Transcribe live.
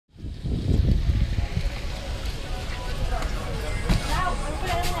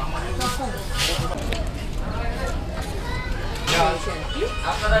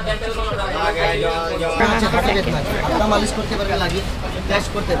হাতটা মালিশ করতে পারবে লাগে ক্যাশ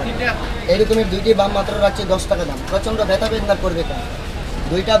করতে পারবে এরকমের দুইটি বাম মাত্র রাখছে 10 টাকা দাম। প্রচন্ড ব্যথা বেদনা করবে কেন?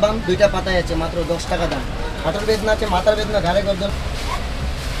 দুইটা বাম দুইটা পাতায় আছে মাত্র 10 টাকা দাম। হাঁটুর বেদনা আছে, মাথার বেদনা, ঘাড়ে গর্দন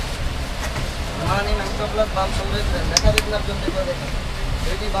মানে নামপ্লাস বাম সঙ্গে ব্যথা বেদনার জন্য করবে কেন?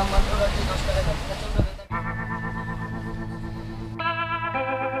 দুইটি বাম মাত্র রাখছে 10 টাকা দাম। প্রচন্ড ব্যথা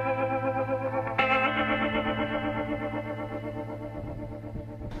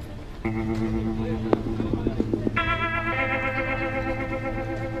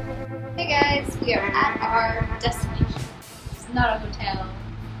Hey guys, we are at our destination. It's not a hotel,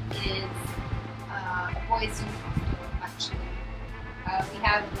 it is a boys' uniform actually. We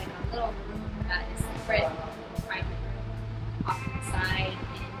have like a little room that is separate, private room, off to the side,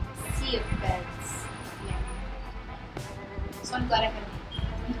 and a sea of beds. Yeah. So I'm glad I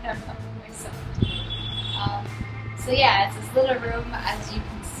have myself. So yeah, it's this little room, as you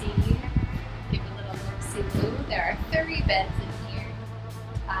can see. Give a little look-see-loo. There are 30 beds in here.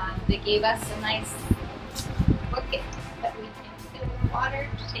 They gave us a nice bucket that we can fill with water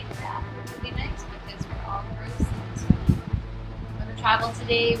to take a bath. It's really nice because we're all gross and sweaty. We're going to travel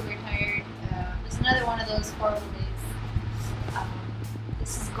today. We're tired. It's another one of those horrible days.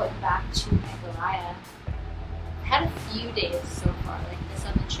 This is going back to Meghalaya. I've had a few days so far like this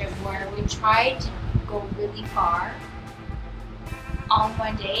on the trip where we tried to go really far all in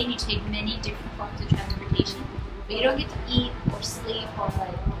one day, and you take many different forms of transportation, but you don't get to eat or sleep or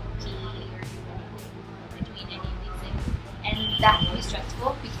like pee or do anything between any of these things, and that can be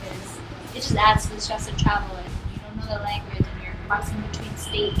stressful because it just adds to the stress of travel, and you don't know the language, and you're crossing between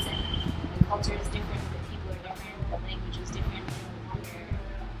states, and the culture is different, the people are different, the language is different, and you're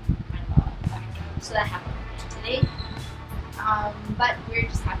kind of all factor. So that happened today, but we're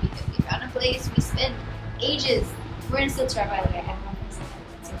just happy that we found a place. We spent ages. We're in Tripura, by the way. I have one place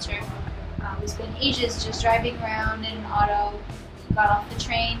in Tripura. We spent ages just driving around in an auto. We got off the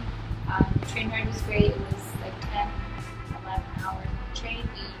train. The train ride was great. It was like 10, 11 hours on the train.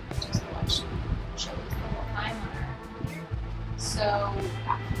 We just watched shows the whole time on our computer. So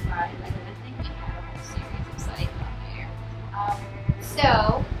after the ride, like I think we had a whole series of sites on there. So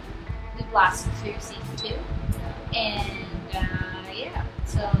we blasted through season 2, and yeah,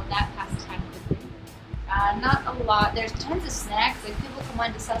 so that passed time quickly. Not a lot. There's tons of snacks. Like people come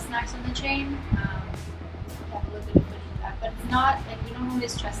on to sell snacks on the train. We have a little bit of footage of that, but it's not like we don't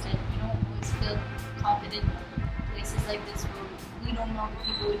always trust it. We don't always feel confident in places like this where we don't know the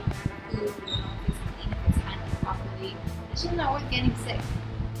people, we don't know the food, we don't know if it's clean, if it's handled properly. It's just not worth getting sick.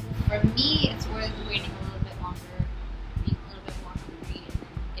 For me, it's worth waiting a little bit longer, being a little bit more hungry, and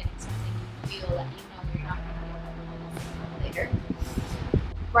then getting something you feel that you know you're not going to get later.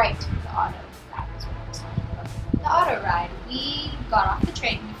 Right, the auto. The auto ride. We got off the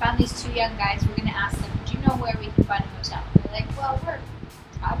train. We found these 2 young guys. We're going to ask them, do you know where we can find a hotel? They're like, well, we're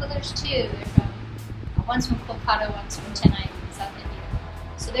travelers too. They're from, one's from Kolkata, one's from Chennai, South India.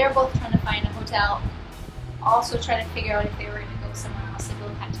 So they're both trying to find a hotel. Also trying to figure out if they were going to go somewhere else. They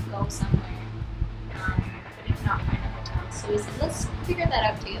both had to go somewhere. But did not find a hotel. So we said, let's figure that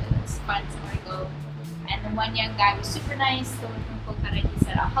out together. Let's find somewhere to go. And the one young guy was super nice. The one from Kolkata, he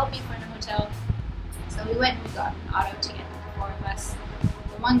said, I'll help you find a hotel. So we went and we got an auto together, the 4 of us.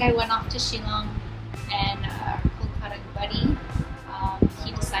 The one guy went off to Shillong, and our Kolkata buddy,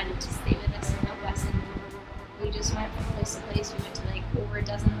 he decided to stay with us in the West. And we just went from place to place. We went to like over a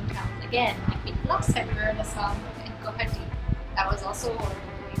dozen hotels. Again, like the last time we were in Assam and Guwahati, that was also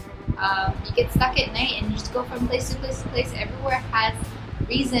horrible. You get stuck at night and you just go from place to place to place. Everywhere has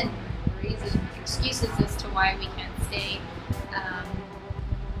excuses as to why we can't stay.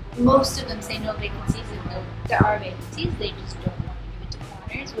 Most of them say no vacancies, and though there are vacancies, they just don't want to give it to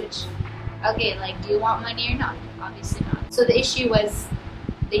foreigners, which, okay, like, do you want money or not? Obviously not. So the issue was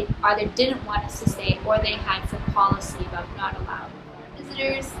they either didn't want us to stay, or they had some policy about not allowing foreign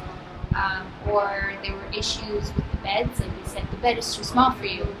visitors, or there were issues with the beds, like they said, the bed is too small for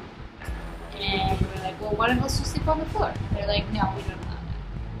you. And we're like, well, one of us will sleep on the floor. They're like, no, we don't allow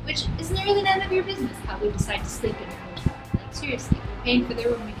that. Which isn't really none of your business how we decide to sleep in your hotel. Like, seriously, we're paying for the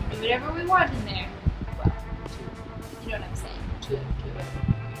room, we can do whatever we want in there. Well, you know what I'm saying, to it.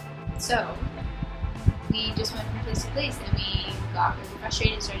 So, we just went from place to place, and we got really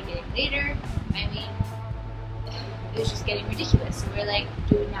frustrated, started getting later. I mean, it was just getting ridiculous. So we're like,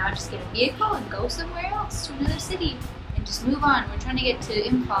 do we now just get a vehicle and go somewhere else to another city and just move on? We're trying to get to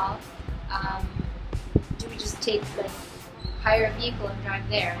Imphal. Do we just take, like, hire a vehicle and drive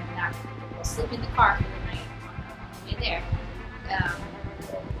there, and not sleep in the car for the night on the way there?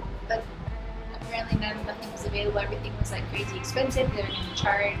 But apparently nothing was available. Everything was like crazy expensive. They were going to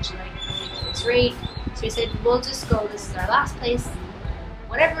charge like a ridiculous rate. So we said, we'll just go. This is our last place.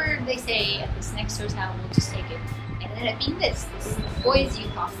 Whatever they say at this next hotel, we'll just take it. And it ended up being this boys'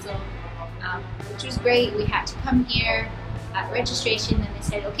 youth hostel, which was great. We had to come here at registration, and they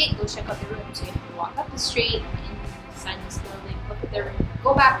said, okay, go check out the room. So you have to walk up the street inside this building, look at the room,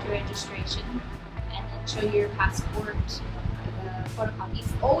 go back to registration, and then show your passport, the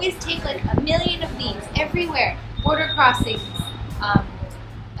photocopies. Always take like 1 million of these everywhere. Border crossings,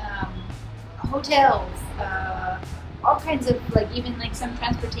 hotels, all kinds of, like, even like some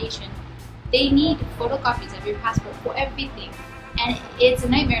transportation. They need photocopies of your passport for everything. And it's a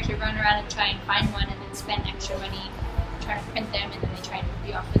nightmare to run around and try and find one and then spend extra money trying to print them, and then they try and rip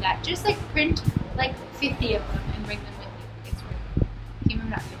you off for that. Just like print like 50 of them and bring them with you. It's worth it. I can't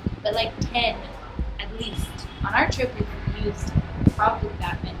remember, not 50, but like 10 at least. On our trip we've used probably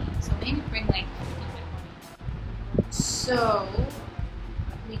that many. So maybe bring like 50. So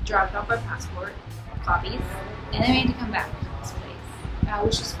we dropped off our passport copies, and then we had to come back to this place,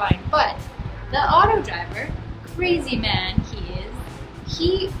 which is fine. But the auto driver, crazy man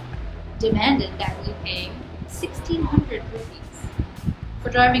he demanded that we pay 1,600 rupees for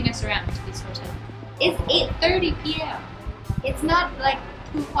driving us around to this hotel. It's 8:30 p.m. It's not like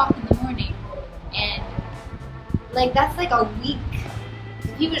 2 o'clock in the morning, and like that's like a week.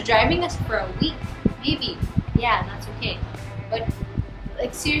 If he was driving us for a week, maybe, yeah, that's okay. But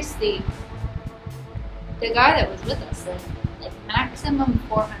like seriously, the guy that was with us said like maximum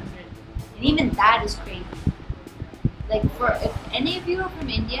 400, and even that is crazy. Like, for if any of you are from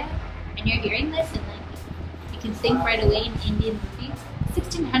India and you're hearing this and like you can think right away in Indian movies,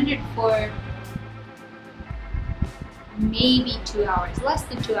 1,600 for maybe 2 hours, less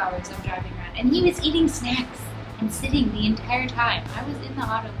than 2 hours of driving around, and he was eating snacks and sitting the entire time. I was in the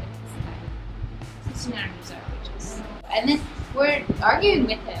auto with this guy. 1,600 is outrageous. And then we're arguing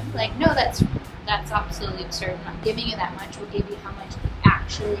with him, like, no, that's absolutely absurd. I'm not giving you that much. We'll give you how much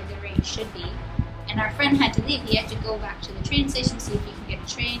actually the rate should be. And our friend had to leave. He had to go back to the train station, see if he can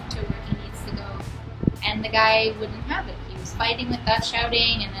get a train to where he needs to go. And the guy wouldn't have it. He was fighting with us,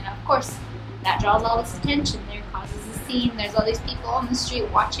 shouting, and then of course that draws all this attention. There causes a scene. There's all these people on the street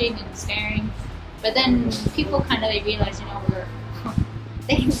watching and staring. But then people they realize,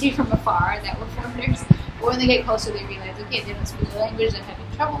 they can see from afar that we're foreigners. But when they get closer, they realize, okay, they don't speak the language, they're having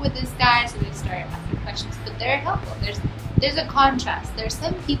trouble with this guy, so they start asking questions. But they're helpful. There's a contrast. There's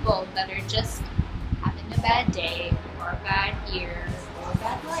some people that are just having a bad day, or a bad year, or a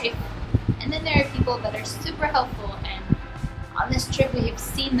bad life. And then there are people that are super helpful, and on this trip we have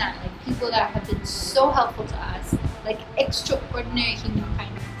seen that, like people that have been so helpful to us, like extraordinary human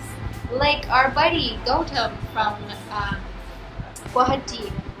kindness. Like our buddy Gautam from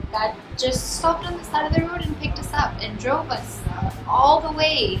Guwahati that just stopped on the side of the road and picked us up and drove us all the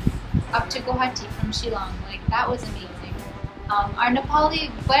way up to Guwahati from Shillong. Like, that was amazing. Our Nepali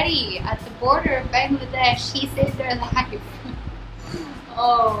buddy at the border of Bangladesh, he saved our life.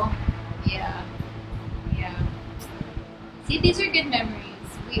 Oh, yeah. See, these are good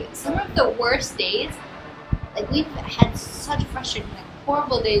memories. Some of the worst days, like we've had such frustrating, like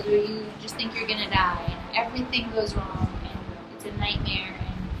horrible days where you just think you're gonna die and everything goes wrong and it's a nightmare,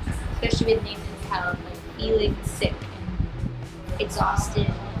 and especially with Nathan's health, like feeling sick and exhausted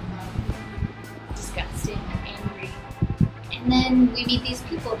and disgusted and angry. And then we meet these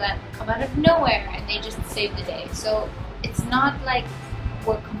people that come out of nowhere and they just save the day. So it's not like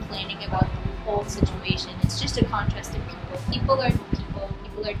we're complaining about the whole situation. It's just a contrast of people. People are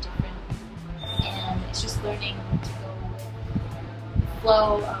different, and it's just learning to go with the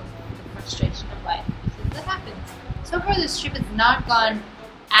flow of the frustration of life, because that happens. So far this trip has not gone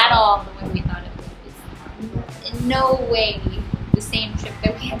at all the way we thought it would. It's in no way the same trip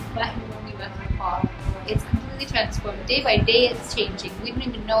that we had planned when we went to Nepal. It's completely transformed. Day by day it's changing. We don't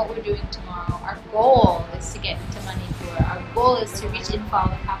even know what we're doing tomorrow. Our goal is to get into Manipur. Our goal is to reach Imphal,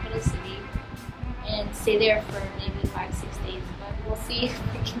 the capital city, and stay there for maybe 5-6 days. But we'll see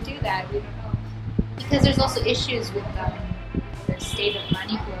if we can do that. We don't know. Because there's also issues with the state of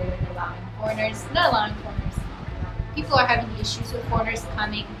Manipur with allowing foreigners, not allowing foreigners. People are having issues with foreigners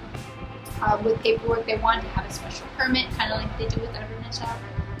coming with paperwork. They want to have a special permit, kind of like they do with Arunachal.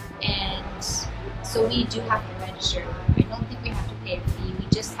 And so we do have to register. I don't think we have to pay a fee. We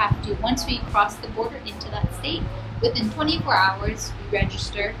just have to, once we cross the border into that state, within 24 hours, we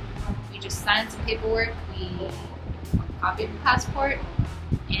register. We just sign some paperwork. We copy the passport,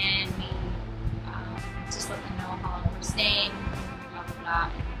 and we just let them know how long we're staying, blah, blah, blah,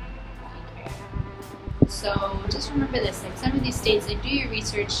 and take care. So just remember this, like some of these states, like do your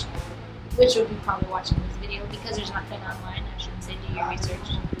research. which will be probably watching this video because there's nothing online. I shouldn't say do your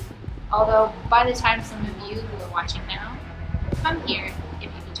research. Although by the time some of you who are watching now come here, it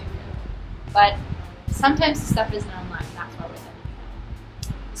may be different. But sometimes the stuff isn't online. That's why we're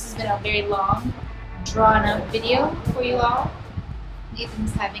there. This has been a very long, drawn-out video for you all.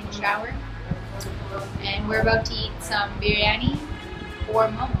 Nathan's having a shower, and we're about to eat some biryani or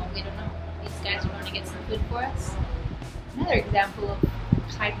momo. We don't know. These guys are going to get some food for us. Another example of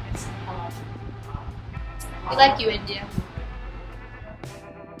kindness and help. We like you, India.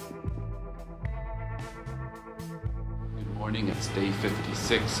 Good morning, it's day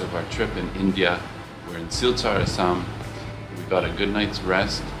 56 of our trip in India. We're in Silchar, Assam. We got a good night's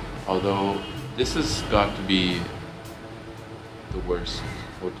rest, although this has got to be the worst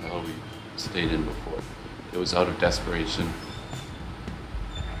hotel we've stayed in before. It was out of desperation,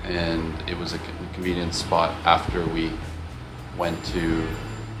 and it was a convenient spot after we went to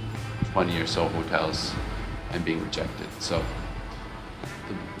 20 or so hotels and being rejected. So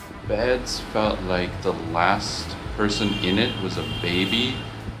the beds felt like the last person in it was a baby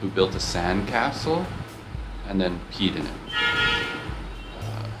who built a sand castle and then peed in it.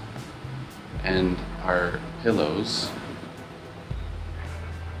 And our pillows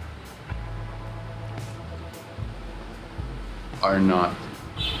are not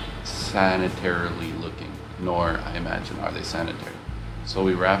sanitarily looking, nor I imagine are they sanitary. So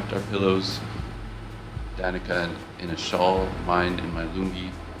we wrapped our pillows, Danica in a shawl, mine in my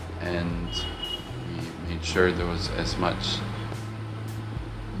lungi, and we made sure there was as much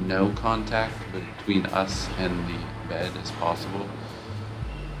no contact between us and the bed as possible.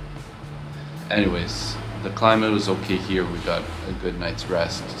 Anyways, the climate was okay here. We got a good night's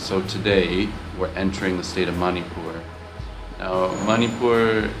rest. So today we're entering the state of Manipur. Now,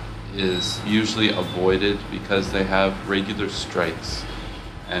 Manipur is usually avoided because they have regular strikes,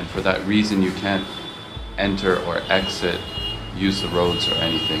 and for that reason you can't enter or exit, use the roads or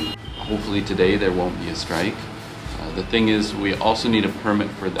anything. Hopefully today there won't be a strike. The thing is, we also need a permit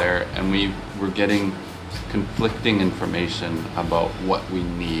for there, and we were getting conflicting information about what we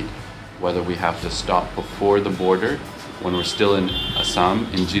need, whether we have to stop before the border when we're still in Assam,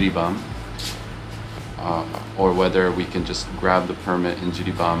 in Jiribam, or whether we can just grab the permit in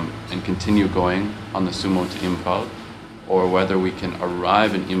Jiribam and continue going on the sumo to Imphal, or whether we can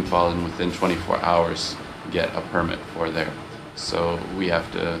arrive in Imphal and within 24 hours get a permit for there. So we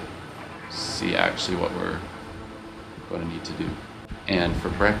have to see actually what we're going to need to do. And for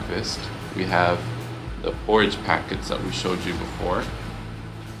breakfast, we have the porridge packets that we showed you before.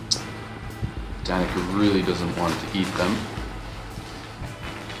 Danica really doesn't want to eat them,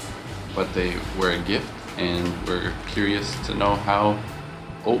 but they were a gift, and we're curious to know how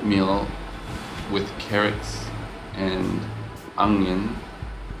oatmeal with carrots and onion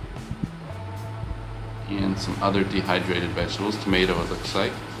and some other dehydrated vegetables, tomato it looks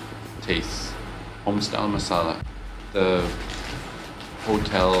like, tastes. Homestyle masala. The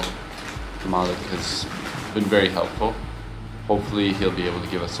hotel Malik has been very helpful. Hopefully he'll be able to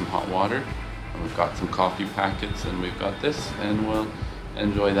give us some hot water. And we've got some coffee packets, and we've got this, and we'll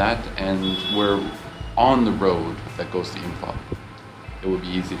enjoy that. And we're on the road that goes to Imphal. It will be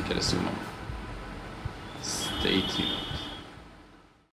easy to get a sumo. Stay tuned.